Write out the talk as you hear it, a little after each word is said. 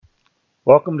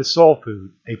Welcome to Soul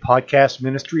Food, a podcast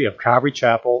ministry of Calvary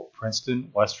Chapel, Princeton,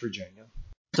 West Virginia.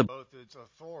 Both its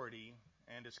authority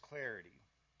and its clarity.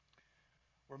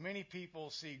 Where many people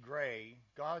see gray,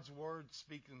 God's Word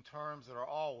speaks in terms that are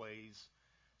always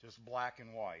just black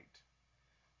and white.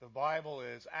 The Bible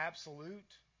is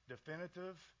absolute,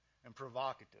 definitive, and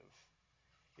provocative.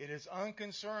 It is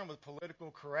unconcerned with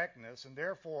political correctness and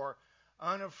therefore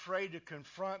unafraid to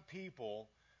confront people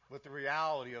with the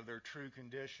reality of their true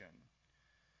condition.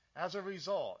 As a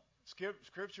result,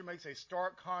 Scripture makes a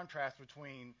stark contrast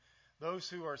between those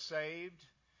who are saved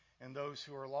and those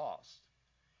who are lost.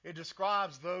 It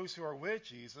describes those who are with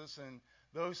Jesus and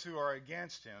those who are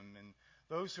against him, and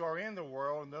those who are in the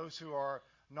world and those who are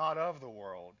not of the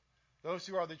world, those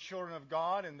who are the children of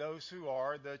God and those who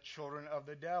are the children of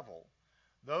the devil,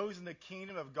 those in the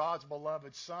kingdom of God's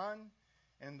beloved Son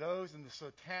and those in the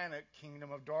satanic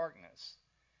kingdom of darkness.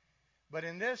 But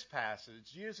in this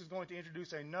passage, Jesus is going to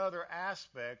introduce another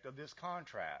aspect of this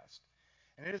contrast,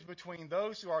 and it is between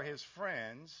those who are his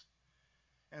friends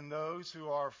and those who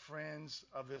are friends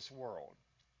of this world.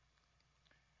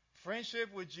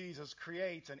 Friendship with Jesus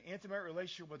creates an intimate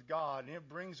relationship with God, and it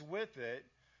brings with it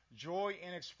joy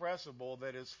inexpressible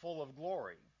that is full of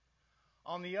glory.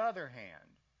 On the other hand,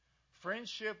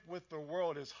 friendship with the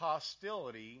world is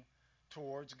hostility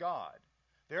towards God.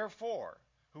 Therefore,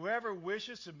 whoever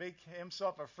wishes to make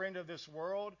himself a friend of this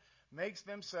world makes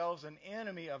themselves an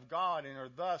enemy of God and are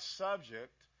thus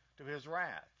subject to his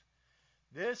wrath.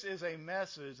 This is a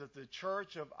message that the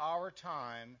church of our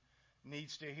time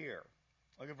needs to hear.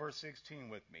 Look at verse 16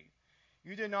 with me.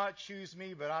 You did not choose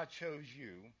me, but I chose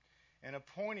you and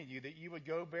appointed you that you would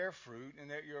go bear fruit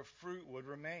and that your fruit would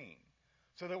remain,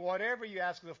 so that whatever you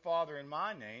ask of the Father in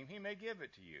my name, he may give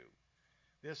it to you.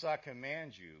 This I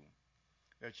command you,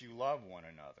 that you love one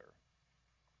another.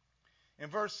 In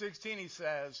verse 16 he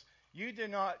says, you did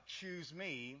not choose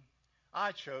me,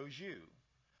 I chose you.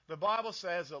 The Bible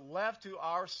says that left to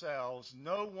ourselves,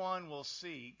 no one will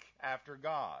seek after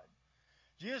God.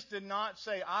 Jesus did not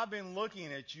say, I've been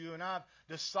looking at you and I've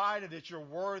decided that you're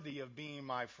worthy of being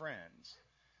my friends.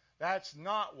 That's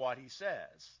not what he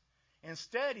says.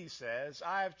 Instead, he says,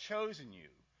 I have chosen you.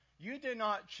 You did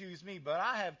not choose me, but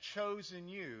I have chosen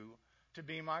you to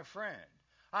be my friend.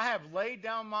 I have laid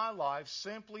down my life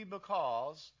simply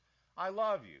because I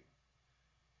love you.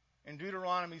 In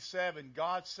Deuteronomy 7,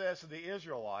 God says to the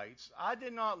Israelites, I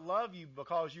did not love you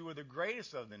because you were the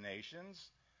greatest of the nations.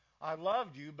 I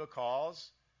loved you because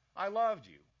I loved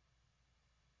you.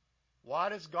 Why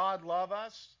does God love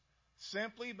us?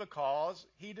 Simply because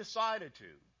he decided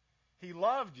to. He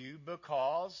loved you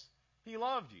because he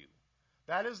loved you.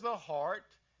 That is the heart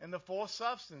and the full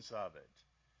substance of it.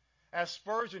 As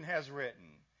Spurgeon has written,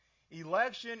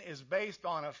 election is based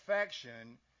on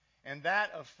affection, and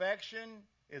that affection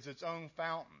is its own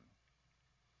fountain.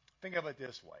 Think of it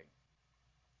this way.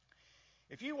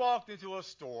 If you walked into a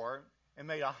store and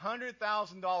made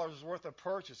 $100,000 worth of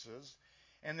purchases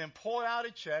and then pulled out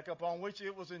a check upon which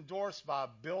it was endorsed by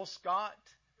Bill Scott,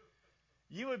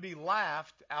 you would be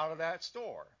laughed out of that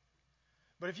store.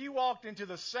 But if you walked into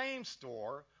the same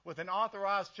store with an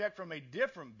authorized check from a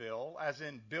different Bill, as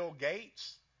in Bill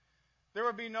Gates, there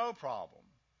would be no problem.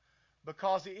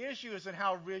 Because the issue isn't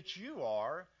how rich you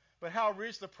are, but how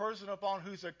rich the person upon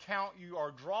whose account you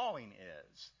are drawing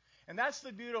is. And that's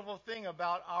the beautiful thing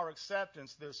about our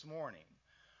acceptance this morning.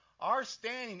 Our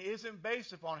standing isn't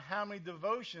based upon how many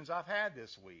devotions I've had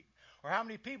this week, or how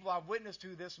many people I've witnessed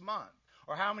to this month,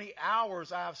 or how many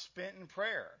hours I've spent in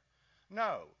prayer.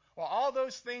 No. While all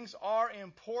those things are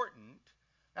important,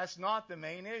 that's not the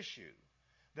main issue.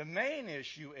 The main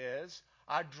issue is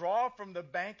I draw from the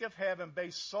bank of heaven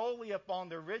based solely upon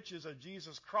the riches of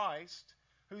Jesus Christ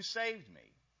who saved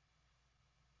me.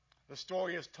 The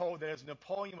story is told that as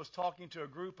Napoleon was talking to a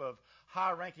group of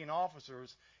high-ranking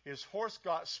officers, his horse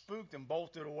got spooked and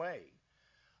bolted away.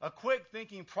 A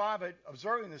quick-thinking private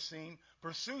observing the scene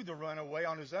pursued the runaway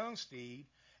on his own steed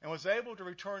and was able to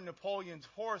return Napoleon's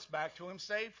horse back to him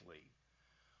safely.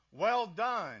 Well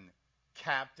done,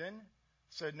 Captain,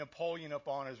 said Napoleon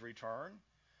upon his return.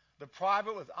 The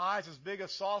private with eyes as big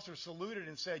as saucers saluted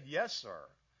and said, yes, sir.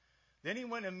 Then he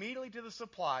went immediately to the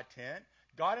supply tent,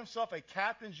 got himself a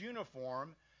captain's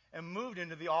uniform, and moved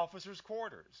into the officers'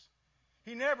 quarters.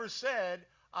 He never said,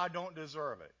 I don't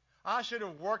deserve it. I should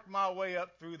have worked my way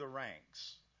up through the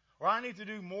ranks. Or I need to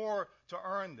do more to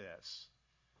earn this.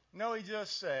 No, he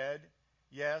just said,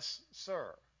 yes,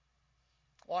 sir.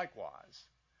 Likewise,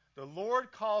 the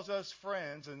Lord calls us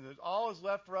friends, and all is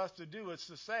left for us to do is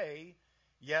to say,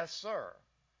 yes, sir.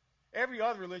 Every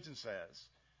other religion says,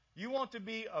 you want to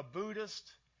be a Buddhist?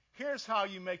 Here's how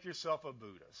you make yourself a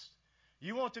Buddhist.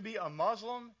 You want to be a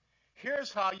Muslim?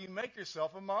 Here's how you make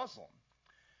yourself a Muslim.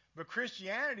 But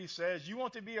Christianity says you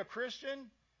want to be a Christian?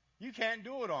 You can't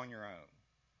do it on your own.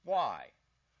 Why?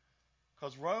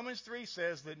 Because Romans 3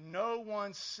 says that no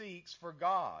one seeks for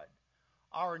God.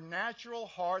 Our natural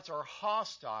hearts are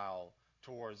hostile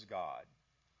towards God.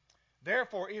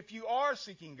 Therefore, if you are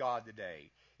seeking God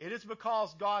today, it is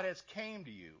because God has came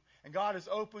to you, and God has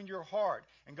opened your heart,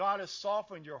 and God has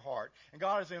softened your heart, and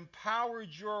God has empowered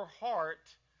your heart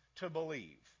to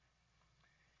believe.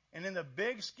 And in the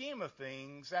big scheme of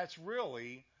things, that's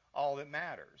really all that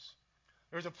matters.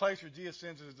 There's a place where Jesus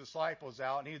sends his disciples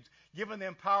out, and he's given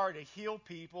them power to heal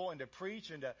people and to preach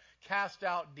and to cast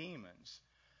out demons.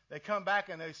 They come back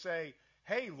and they say,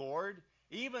 "Hey, Lord,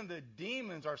 even the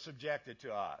demons are subjected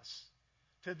to us."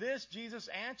 To this, Jesus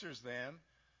answers them,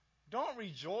 "Don't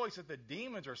rejoice that the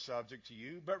demons are subject to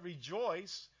you, but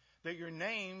rejoice that your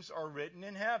names are written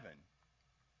in heaven."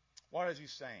 What is he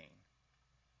saying?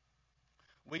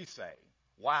 We say,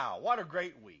 "Wow, what a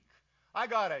great week. I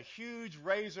got a huge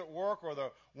raise at work, or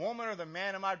the woman or the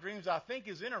man of my dreams I think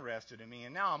is interested in me,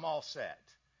 and now I'm all set."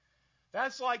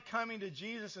 That's like coming to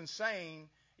Jesus and saying,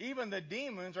 even the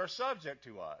demons are subject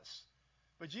to us.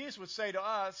 But Jesus would say to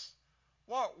us,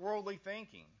 what worldly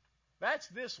thinking? That's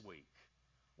this week.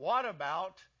 What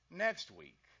about next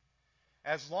week?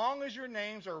 As long as your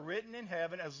names are written in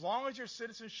heaven, as long as your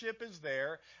citizenship is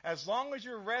there, as long as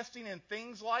you're resting in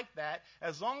things like that,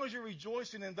 as long as you're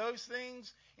rejoicing in those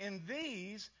things, in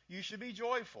these you should be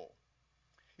joyful.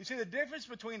 You see, the difference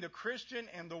between the Christian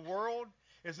and the world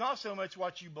is not so much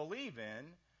what you believe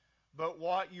in, but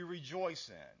what you rejoice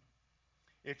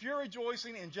in. If you're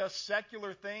rejoicing in just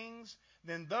secular things,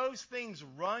 then those things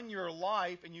run your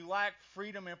life and you lack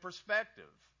freedom and perspective.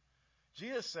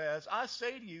 Jesus says, I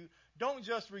say to you, don't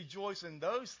just rejoice in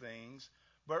those things,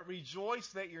 but rejoice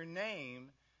that your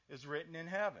name is written in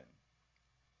heaven.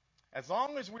 As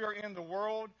long as we are in the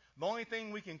world, the only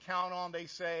thing we can count on, they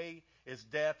say, is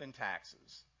death and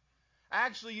taxes.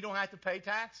 Actually, you don't have to pay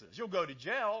taxes. You'll go to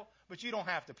jail, but you don't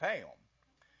have to pay them.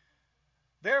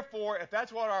 Therefore, if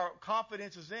that's what our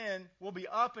confidence is in, we'll be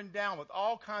up and down with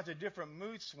all kinds of different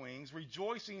mood swings,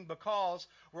 rejoicing because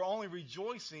we're only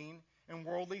rejoicing in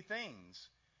worldly things,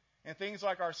 and things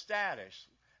like our status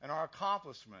and our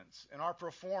accomplishments and our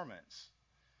performance.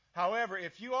 However,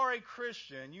 if you are a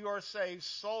Christian, you are saved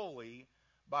solely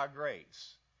by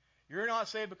grace. You're not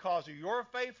saved because of your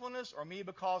faithfulness or me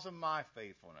because of my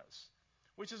faithfulness,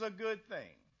 which is a good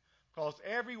thing, because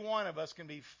every one of us can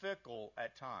be fickle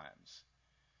at times.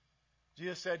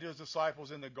 Jesus said to his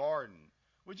disciples in the garden,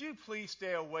 would you please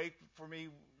stay awake for me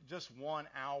just 1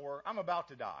 hour? I'm about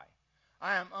to die.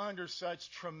 I am under such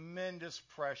tremendous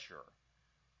pressure.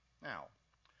 Now,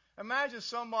 imagine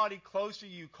somebody close to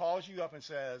you calls you up and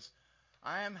says,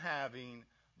 I am having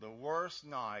the worst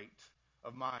night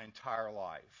of my entire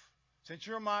life. Since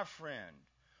you're my friend,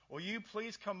 will you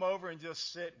please come over and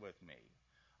just sit with me?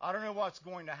 I don't know what's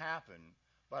going to happen,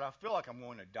 but I feel like I'm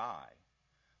going to die.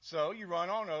 So you run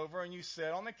on over and you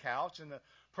sit on the couch, and the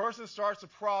person starts to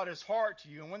pour out his heart to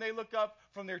you. And when they look up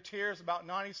from their tears about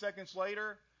 90 seconds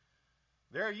later,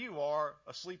 there you are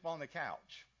asleep on the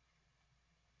couch.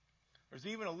 There's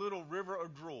even a little river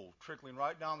of drool trickling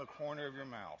right down the corner of your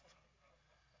mouth.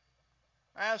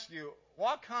 I ask you,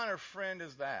 what kind of friend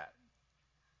is that?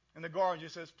 And the guardian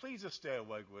just says, please just stay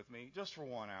awake with me just for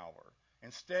 1 hour.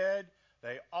 Instead,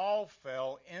 they all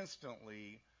fell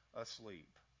instantly asleep.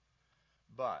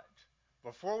 But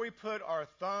before we put our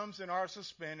thumbs in our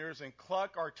suspenders and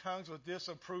cluck our tongues with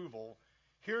disapproval,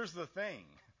 here's the thing.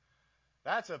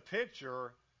 That's a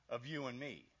picture of you and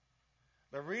me.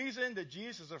 The reason that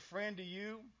Jesus is a friend to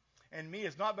you and me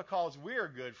is not because we're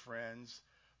good friends,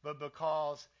 but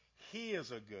because he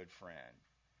is a good friend.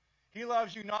 He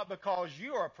loves you not because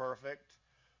you are perfect,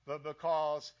 but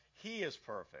because he is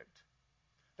perfect.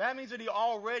 That means that he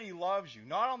already loves you,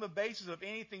 not on the basis of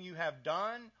anything you have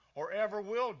done or ever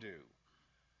will do.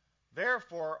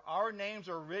 Therefore, our names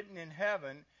are written in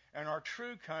heaven, and our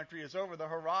true country is over the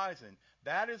horizon.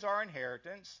 That is our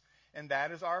inheritance, and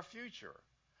that is our future.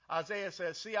 Isaiah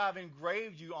says, see, I've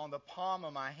engraved you on the palm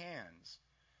of my hands.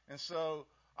 And so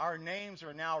our names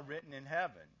are now written in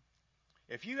heaven.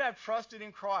 If you have trusted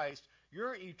in Christ,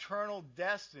 your eternal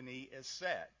destiny is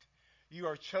set. You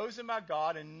are chosen by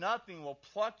God, and nothing will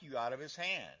pluck you out of his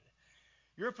hand.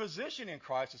 Your position in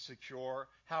Christ is secure.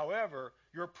 However,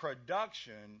 your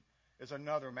production is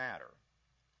another matter.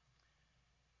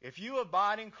 If you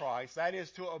abide in Christ, that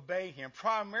is to obey him,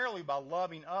 primarily by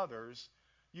loving others,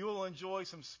 you will enjoy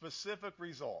some specific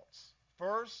results.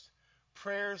 First,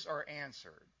 prayers are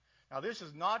answered. Now, this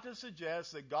is not to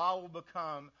suggest that God will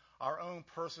become our own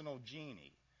personal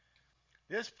genie.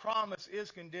 This promise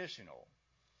is conditional.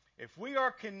 If we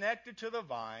are connected to the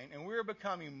vine and we are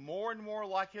becoming more and more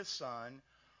like his Son,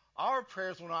 our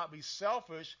prayers will not be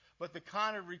selfish, but the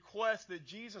kind of request that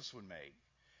Jesus would make.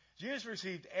 Jesus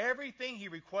received everything he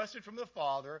requested from the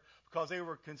Father because they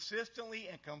were consistently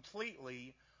and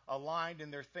completely aligned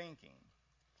in their thinking.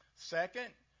 Second,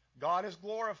 God is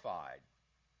glorified.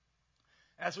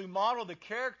 As we model the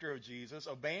character of Jesus,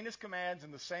 obeying his commands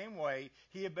in the same way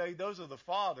he obeyed those of the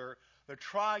Father, the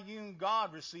triune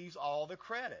God receives all the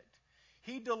credit.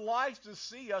 He delights to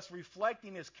see us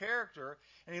reflecting his character,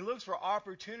 and he looks for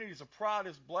opportunities to pour out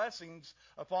his blessings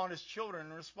upon his children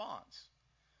in response.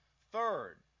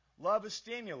 Third, love is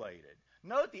stimulated.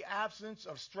 Note the absence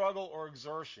of struggle or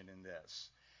exertion in this.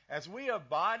 As we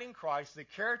abide in Christ, the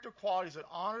character qualities that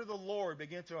honor the Lord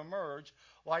begin to emerge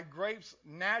like grapes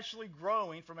naturally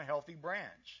growing from a healthy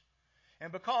branch.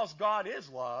 And because God is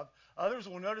love, others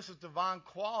will notice this divine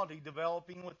quality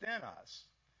developing within us.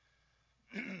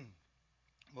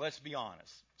 Let's be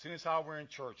honest, seeing as how we're in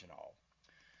church and all.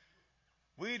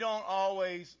 We don't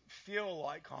always feel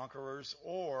like conquerors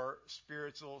or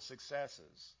spiritual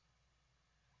successes.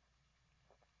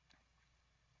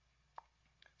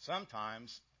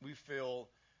 Sometimes we feel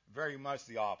very much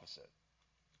the opposite.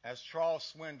 As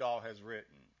Charles Swindoll has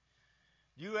written,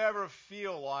 do you ever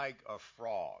feel like a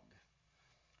frog?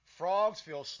 Frogs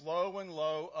feel slow and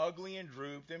low, ugly and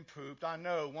drooped and pooped. I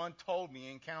know, one told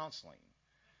me in counseling.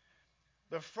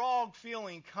 The frog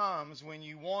feeling comes when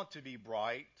you want to be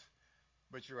bright,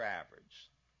 but you're average.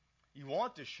 You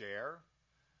want to share,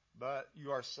 but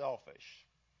you are selfish.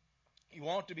 You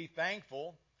want to be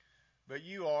thankful, but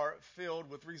you are filled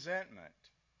with resentment.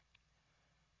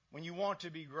 When you want to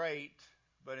be great,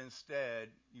 but instead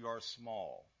you are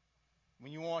small.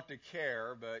 When you want to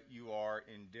care, but you are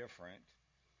indifferent.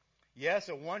 Yes,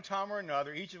 at one time or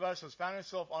another, each of us has found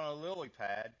himself on a lily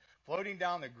pad, floating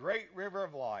down the great river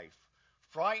of life,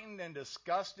 frightened and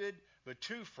disgusted, but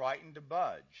too frightened to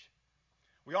budge.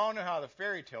 We all know how the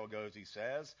fairy tale goes, he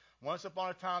says. Once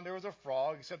upon a time there was a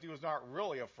frog, except he was not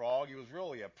really a frog, he was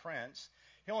really a prince.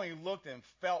 He only looked and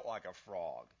felt like a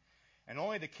frog, and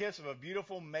only the kiss of a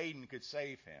beautiful maiden could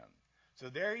save him. So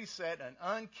there he sat, an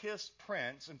unkissed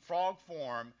prince in frog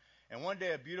form, and one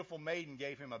day a beautiful maiden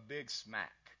gave him a big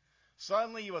smack.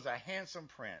 Suddenly he was a handsome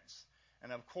prince,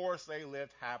 and of course they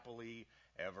lived happily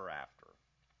ever after.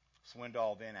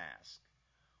 Swindoll then asked,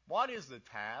 what is the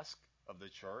task of the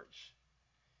church?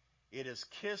 It is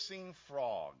kissing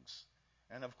frogs,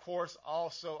 and of course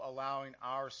also allowing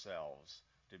ourselves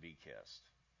to be kissed.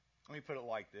 Let me put it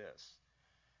like this.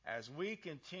 As we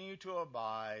continue to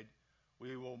abide,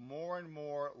 we will more and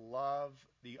more love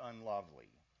the unlovely.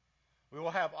 We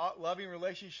will have loving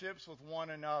relationships with one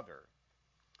another.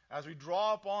 As we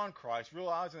draw upon Christ,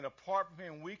 realizing that apart from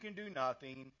him we can do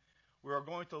nothing, we are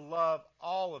going to love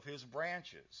all of his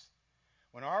branches.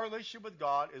 When our relationship with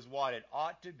God is what it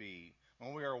ought to be,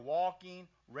 when we are walking,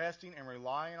 resting, and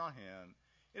relying on him,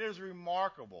 it is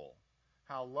remarkable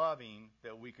how loving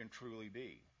that we can truly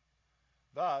be.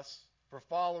 Thus, for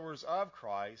followers of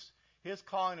Christ, his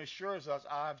calling assures us,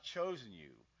 I have chosen you.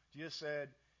 Jesus said,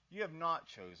 you have not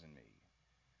chosen me.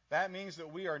 That means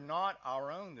that we are not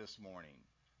our own this morning.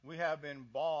 We have been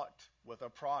bought with a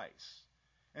price.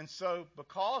 And so,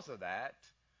 because of that,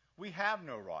 we have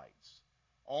no rights,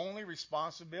 only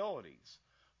responsibilities.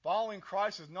 Following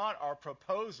Christ is not our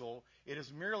proposal, it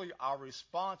is merely our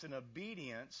response and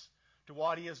obedience to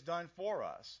what he has done for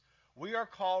us. We are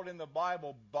called in the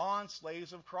Bible bond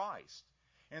slaves of Christ,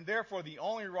 and therefore the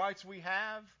only rights we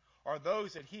have are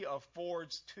those that he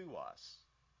affords to us.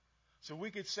 So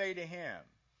we could say to him,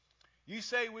 you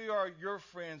say we are your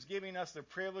friends, giving us the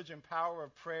privilege and power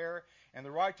of prayer and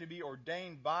the right to be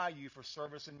ordained by you for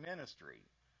service and ministry.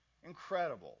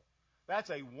 Incredible. That's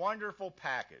a wonderful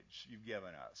package you've given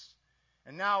us.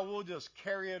 And now we'll just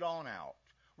carry it on out.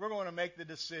 We're going to make the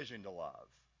decision to love.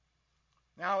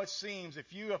 Now it seems if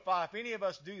any of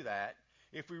us do that,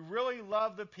 if we really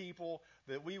love the people,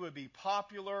 that we would be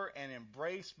popular and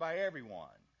embraced by everyone.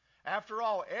 After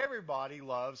all, everybody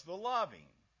loves the loving.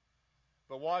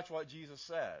 But watch what Jesus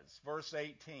says. Verse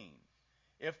 18.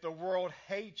 If the world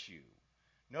hates you,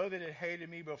 know that it hated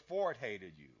me before it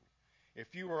hated you.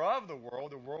 If you were of the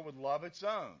world would love its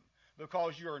own.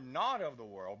 Because you are not of the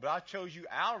world, but I chose you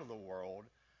out of the world.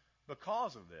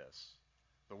 Because of this,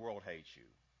 the world hates you.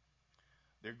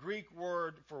 The Greek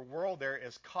word for world there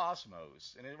is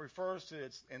cosmos, and it refers to,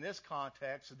 in this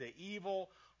context, to the evil,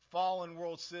 fallen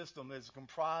world system that is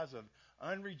comprised of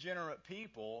unregenerate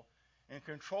people and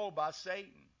controlled by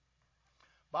Satan.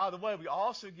 By the way, we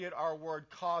also get our word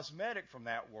cosmetic from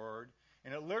that word,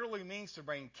 and it literally means to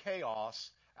bring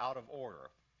chaos out of order.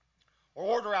 Or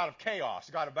order out of chaos.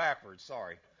 Got it backwards,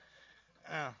 sorry.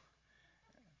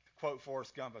 Quote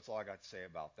Forrest Gump, that's all I got to say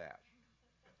about that.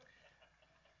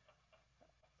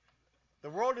 The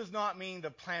world does not mean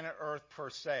the planet Earth per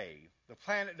se. The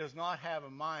planet does not have a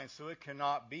mind, so it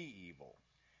cannot be evil.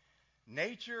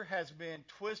 Nature has been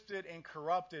twisted and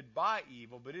corrupted by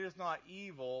evil, but it is not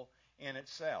evil in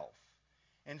itself.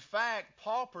 In fact,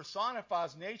 Paul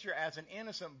personifies nature as an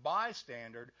innocent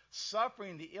bystander,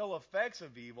 suffering the ill effects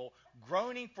of evil,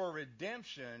 groaning for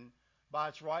redemption by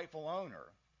its rightful owner.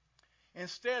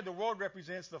 Instead, the world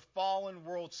represents the fallen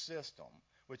world system,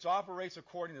 which operates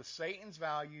according to Satan's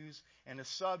values and is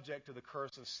subject to the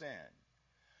curse of sin.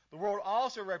 The world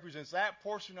also represents that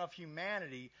portion of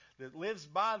humanity that lives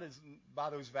by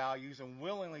those values and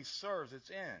willingly serves its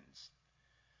ends.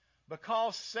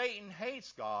 Because Satan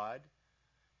hates God,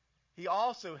 he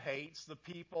also hates the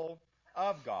people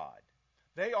of God.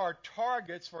 They are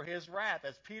targets for his wrath,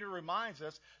 as Peter reminds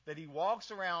us that he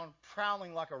walks around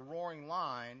prowling like a roaring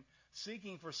lion,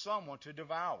 seeking for someone to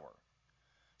devour.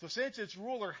 So since its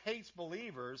ruler hates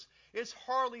believers, it's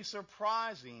hardly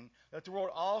surprising that the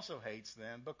world also hates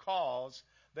them because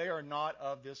they are not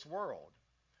of this world.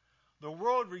 The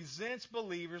world resents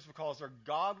believers because their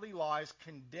godly lives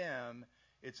condemn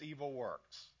its evil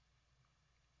works.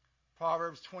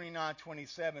 Proverbs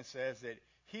 29:27 says that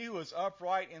he who is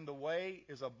upright in the way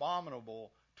is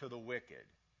abominable to the wicked.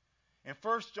 In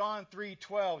 1 John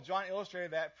 3:12, John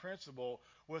illustrated that principle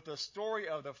with the story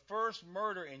of the first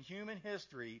murder in human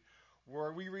history,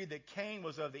 where we read that Cain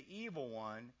was of the evil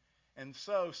one and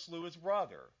so slew his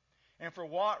brother. And for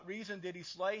what reason did he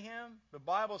slay him? The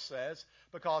Bible says,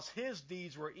 because his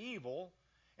deeds were evil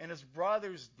and his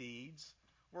brother's deeds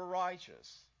were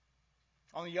righteous.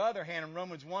 On the other hand, in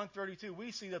Romans 1:32,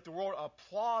 we see that the world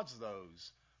applauds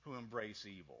those who embrace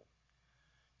evil.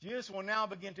 Jesus will now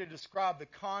begin to describe the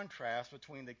contrast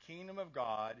between the kingdom of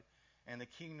God and the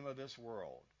kingdom of this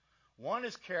world. One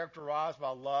is characterized by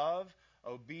love,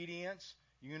 obedience,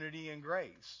 unity, and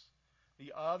grace.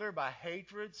 The other by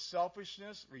hatred,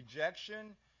 selfishness,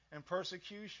 rejection, and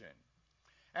persecution.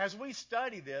 As we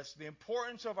study this, the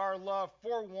importance of our love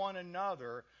for one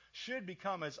another should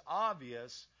become as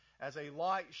obvious as a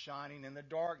light shining in the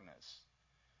darkness.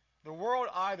 The world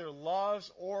either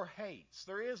loves or hates.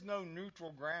 There is no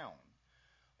neutral ground.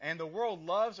 And the world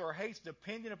loves or hates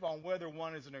depending upon whether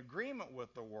one is in agreement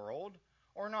with the world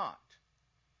or not.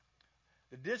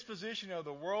 The disposition of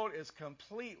the world is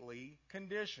completely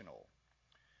conditional,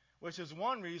 which is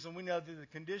one reason we know that the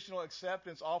conditional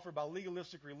acceptance offered by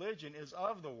legalistic religion is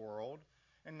of the world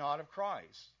and not of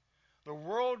Christ. The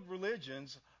world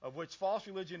religions, of which false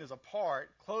religion is a part,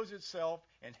 clothes itself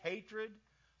in hatred,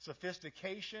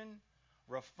 sophistication,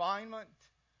 refinement,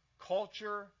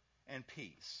 culture, and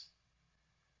peace.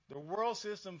 The world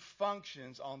system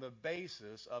functions on the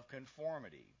basis of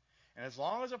conformity. And as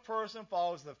long as a person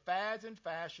follows the fads and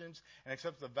fashions and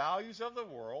accepts the values of the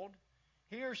world,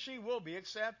 he or she will be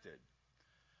accepted.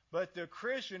 But the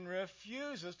Christian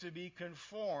refuses to be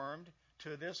conformed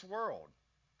to this world.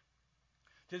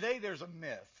 Today there's a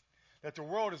myth that the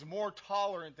world is more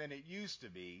tolerant than it used to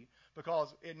be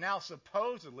because it now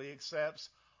supposedly accepts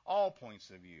all points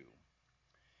of view.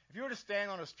 If you were to stand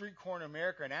on a street corner in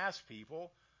America and ask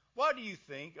people, what do you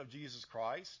think of Jesus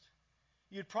Christ?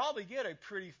 You'd probably get a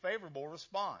pretty favorable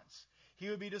response. He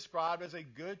would be described as a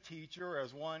good teacher,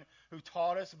 as one who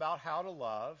taught us about how to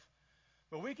love.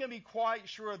 But we can be quite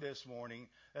sure this morning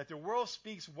that the world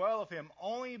speaks well of him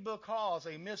only because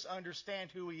they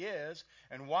misunderstand who he is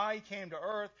and why he came to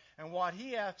earth and what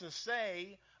he has to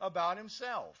say about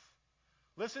himself.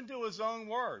 Listen to his own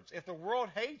words. If the world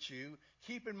hates you,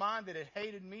 keep in mind that it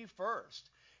hated me first.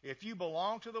 If you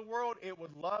belong to the world, it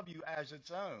would love you as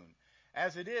its own.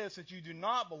 As it is, since you do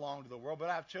not belong to the world, but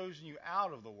I have chosen you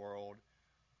out of the world,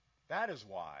 that is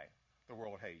why the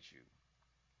world hates you.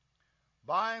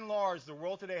 By and large, the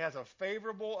world today has a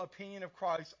favorable opinion of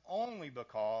Christ only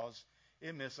because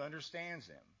it misunderstands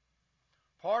him.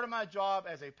 Part of my job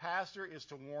as a pastor is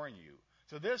to warn you.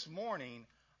 So this morning,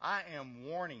 I am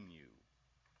warning you.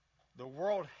 The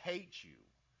world hates you,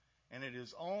 and it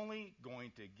is only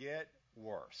going to get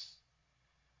worse.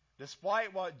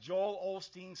 Despite what Joel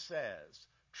Osteen says,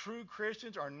 true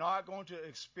Christians are not going to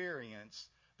experience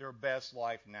their best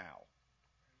life now.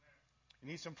 You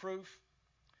need some proof?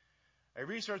 A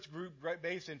research group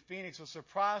based in Phoenix was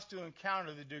surprised to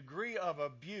encounter the degree of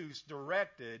abuse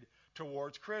directed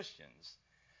towards Christians.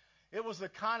 It was the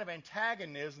kind of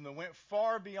antagonism that went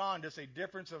far beyond just a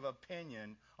difference of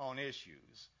opinion on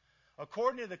issues.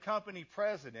 According to the company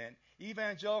president,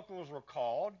 evangelicals were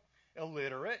called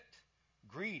illiterate,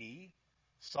 greedy,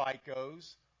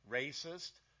 psychos,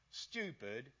 racist,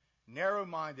 stupid,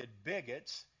 narrow-minded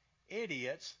bigots,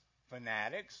 idiots,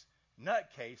 fanatics,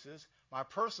 nutcases, my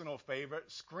personal favorite,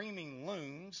 screaming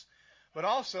loons, but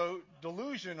also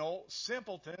delusional,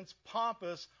 simpletons,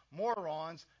 pompous,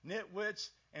 morons, nitwits,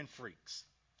 and freaks.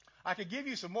 I could give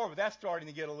you some more, but that's starting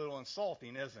to get a little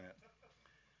insulting, isn't it?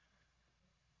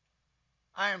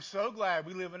 I am so glad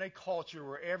we live in a culture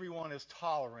where everyone is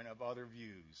tolerant of other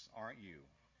views, aren't you?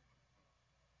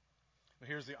 But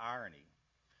here's the irony.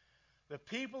 The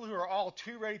people who are all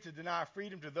too ready to deny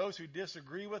freedom to those who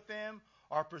disagree with them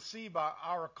are perceived by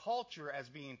our culture as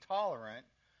being tolerant,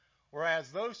 whereas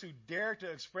those who dare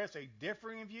to express a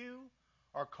differing view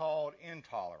are called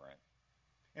intolerant.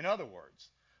 In other words,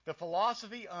 the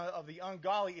philosophy of the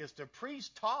ungodly is to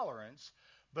preach tolerance,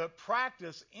 but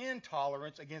practice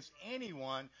intolerance against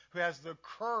anyone who has the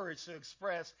courage to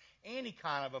express any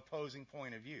kind of opposing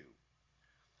point of view.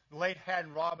 The late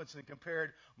Haddon Robinson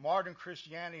compared modern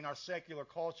Christianity in our secular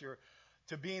culture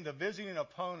to being the visiting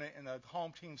opponent in the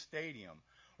home team stadium,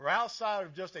 where outside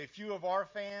of just a few of our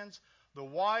fans, the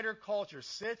wider culture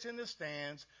sits in the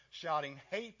stands shouting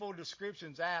hateful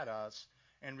descriptions at us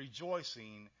and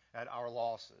rejoicing at our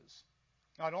losses.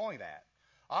 Not only that,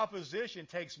 opposition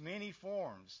takes many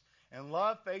forms, and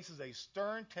love faces a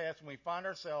stern test when we find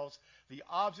ourselves the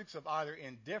objects of either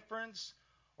indifference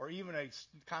or even a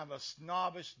kind of a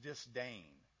snobbish disdain.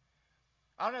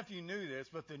 I don't know if you knew this,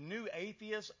 but the new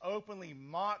atheists openly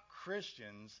mock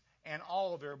Christians and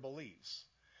all of their beliefs,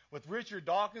 with Richard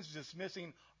Dawkins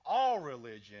dismissing all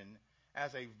religion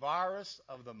as a virus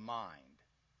of the mind.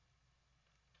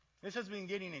 This has been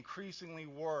getting increasingly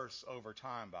worse over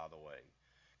time, by the way.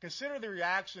 Consider the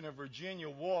reaction of Virginia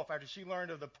Woolf after she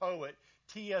learned of the poet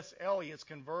T.S. Eliot's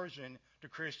conversion to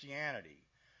Christianity.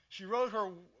 She wrote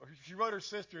her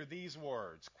sister these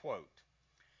words, quote,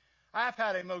 "I've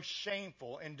had a most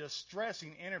shameful and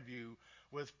distressing interview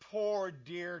with poor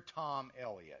dear Tom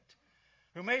Eliot,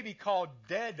 who may be called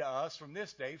dead to us from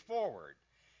this day forward.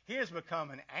 He has become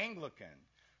an Anglican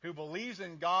who believes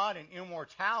in God and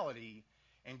immortality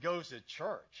and goes to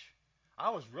church.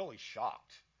 I was really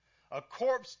shocked. A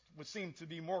corpse would seem to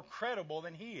be more credible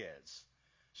than he is."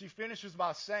 She finishes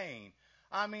by saying,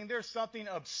 I mean, there's something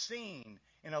obscene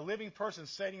in a living person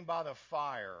sitting by the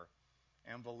fire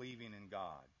and believing in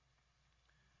God.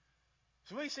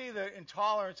 So we see that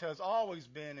intolerance has always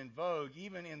been in vogue,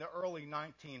 even in the early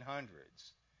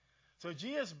 1900s. So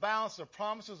Jesus balanced the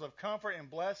promises of comfort and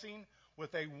blessing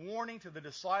with a warning to the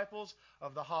disciples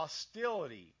of the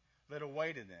hostility that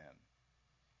awaited them.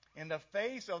 In the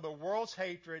face of the world's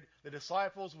hatred, the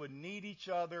disciples would need each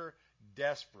other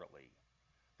desperately.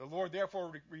 The Lord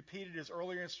therefore repeated his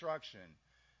earlier instruction,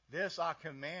 "This I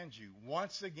command you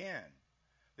once again,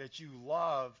 that you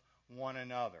love one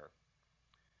another."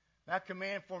 That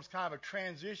command forms kind of a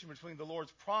transition between the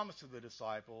Lord's promise to the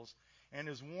disciples and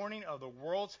his warning of the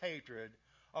world's hatred,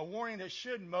 a warning that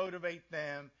should motivate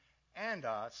them and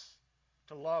us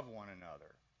to love one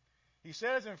another. He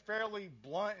says in fairly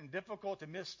blunt and difficult to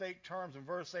mistake terms in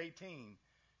verse 18,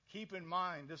 keep in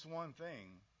mind this one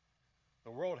thing,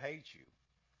 the world hates you.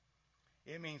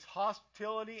 It means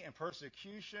hostility and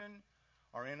persecution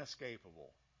are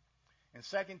inescapable. In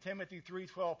 2 Timothy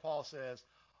 3:12, Paul says,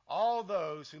 all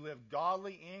those who live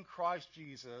godly in Christ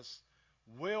Jesus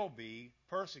will be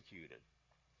persecuted.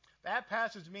 That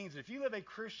passage means if you live a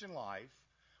Christian life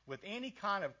with any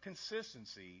kind of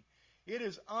consistency, it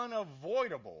is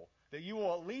unavoidable that you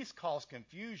will at least cause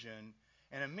confusion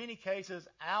and in many cases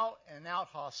out and out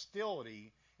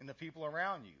hostility in the people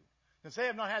around you, since they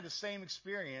have not had the same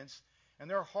experience and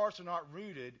their hearts are not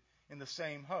rooted in the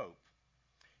same hope.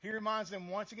 He reminds them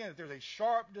once again that there's a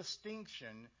sharp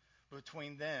distinction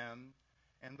between them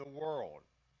and the world.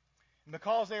 And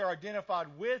because they are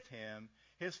identified with him,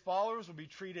 his followers will be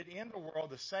treated in the world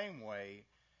the same way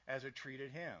as it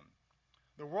treated him.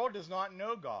 The world does not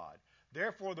know God.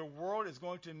 Therefore, the world is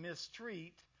going to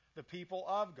mistreat the people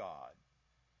of God.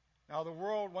 Now, the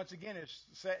world, once again, is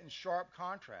set in sharp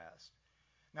contrast.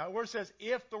 Now, the word says,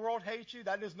 if the world hates you,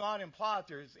 that does not imply that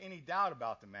there's any doubt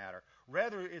about the matter.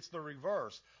 Rather, it's the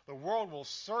reverse. The world will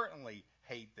certainly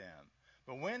hate them.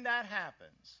 But when that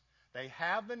happens, they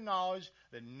have the knowledge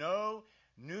that no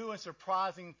new and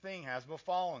surprising thing has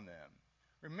befallen them.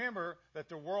 Remember that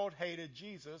the world hated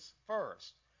Jesus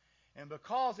first. And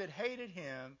because it hated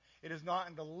him, it is not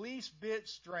in the least bit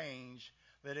strange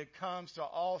that it comes to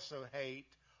also hate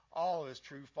all his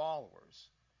true followers.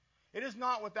 It is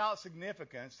not without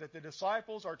significance that the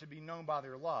disciples are to be known by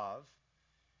their love,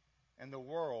 and the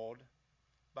world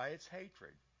by its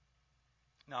hatred.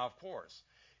 Now, of course,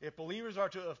 if believers are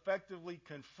to effectively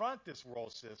confront this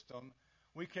world system,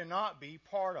 we cannot be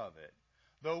part of it.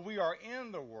 Though we are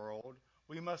in the world,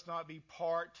 we must not be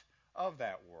part of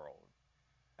that world.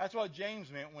 That's what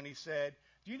James meant when he said,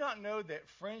 "Do you not know that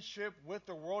friendship with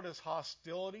the world is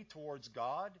hostility towards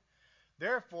God?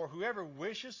 Therefore, whoever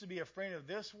wishes to be a friend of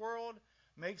this world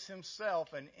makes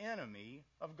himself an enemy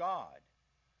of God."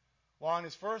 While in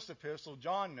his first epistle,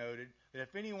 John noted that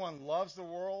if anyone loves the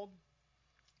world,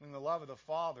 then the love of the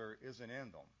Father isn't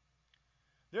in them.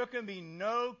 There can be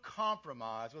no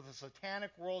compromise with a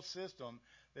satanic world system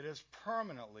that is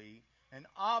permanently and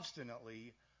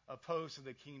obstinately opposed to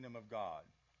the kingdom of God.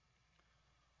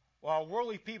 While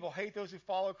worldly people hate those who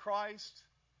follow Christ,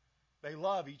 they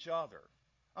love each other.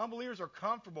 Unbelievers are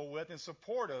comfortable with and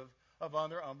supportive of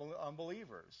other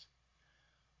unbelievers.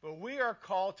 But we are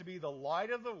called to be the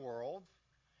light of the world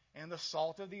and the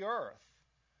salt of the earth.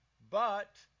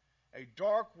 But a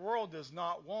dark world does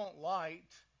not want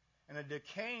light, and a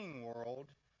decaying world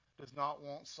does not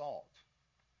want salt.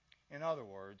 In other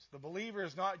words, the believer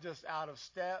is not just out of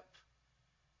step,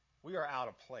 we are out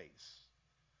of place.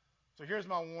 So here's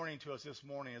my warning to us this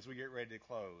morning as we get ready to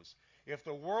close. If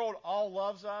the world all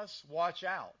loves us, watch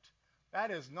out.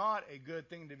 That is not a good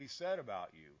thing to be said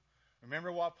about you.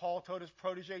 Remember what Paul told his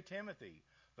protege Timothy,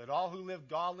 that all who live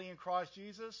godly in Christ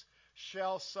Jesus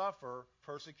shall suffer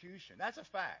persecution. That's a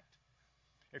fact.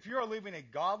 If you are living a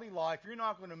godly life, you're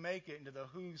not going to make it into the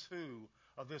who's who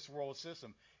of this world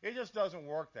system. It just doesn't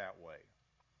work that way.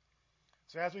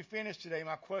 So as we finish today,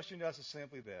 my question to us is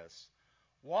simply this.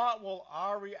 What will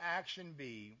our reaction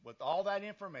be with all that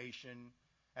information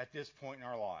at this point in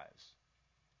our lives?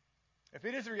 If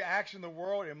it is a reaction of the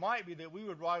world, it might be that we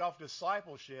would write off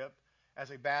discipleship as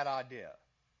a bad idea.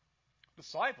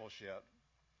 Discipleship?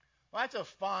 Well, that's a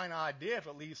fine idea if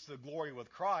it leads to glory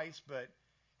with Christ, but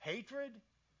hatred?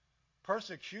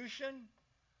 Persecution?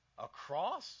 A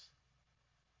cross?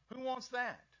 Who wants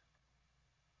that?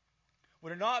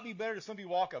 Would it not be better to simply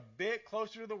walk a bit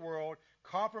closer to the world,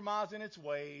 compromise in its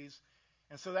ways,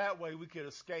 and so that way we could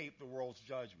escape the world's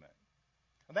judgment?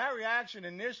 And that reaction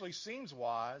initially seems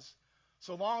wise,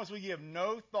 so long as we give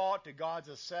no thought to God's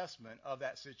assessment of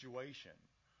that situation.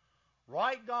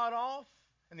 Write God off,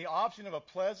 and the option of a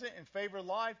pleasant and favored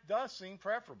life does seem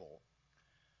preferable.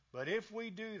 But if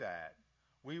we do that,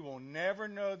 we will never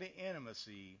know the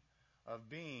intimacy of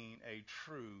being a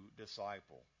true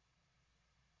disciple.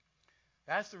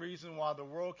 That's the reason why the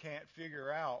world can't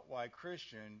figure out why a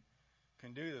Christian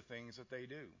can do the things that they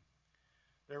do.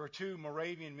 There were two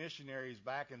Moravian missionaries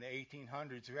back in the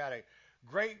 1800s who had a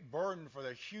great burden for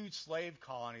the huge slave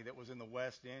colony that was in the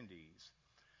West Indies.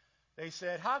 They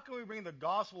said, how can we bring the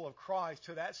gospel of Christ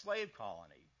to that slave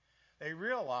colony? They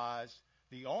realized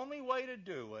the only way to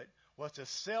do it was to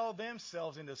sell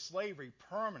themselves into slavery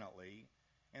permanently,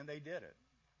 and they did it.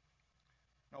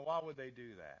 Now, why would they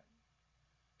do that?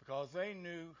 Because they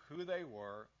knew who they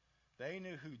were, they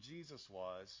knew who Jesus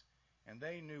was, and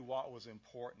they knew what was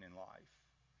important in life.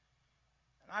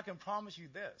 And I can promise you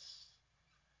this,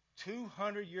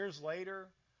 200 years later,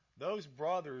 those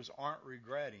brothers aren't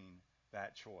regretting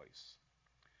that choice.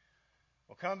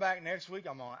 We'll come back next week.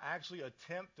 I'm going to actually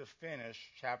attempt to finish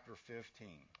chapter 15.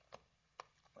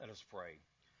 Let us pray.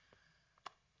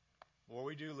 Lord,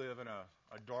 we do live in a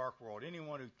dark world.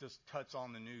 Anyone who just cuts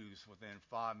on the news within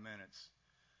 5 minutes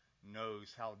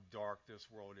knows how dark this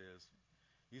world is.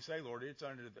 You say, Lord, it's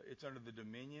under the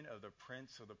dominion of the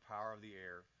prince of the power of the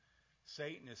air.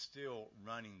 Satan is still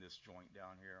running this joint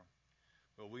down here.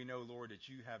 But we know, Lord, that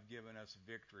you have given us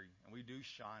victory, and we do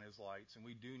shine as lights, and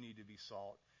we do need to be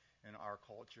salt in our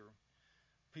culture.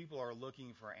 People are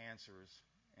looking for answers,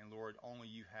 and Lord, only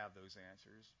you have those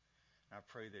answers. And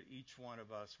I pray that each one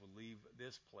of us would leave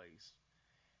this place,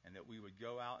 and that we would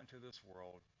go out into this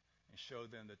world and show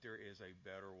them that there is a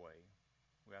better way.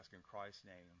 We ask in Christ's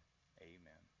name,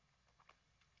 amen.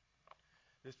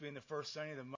 This being the first Sunday of the month,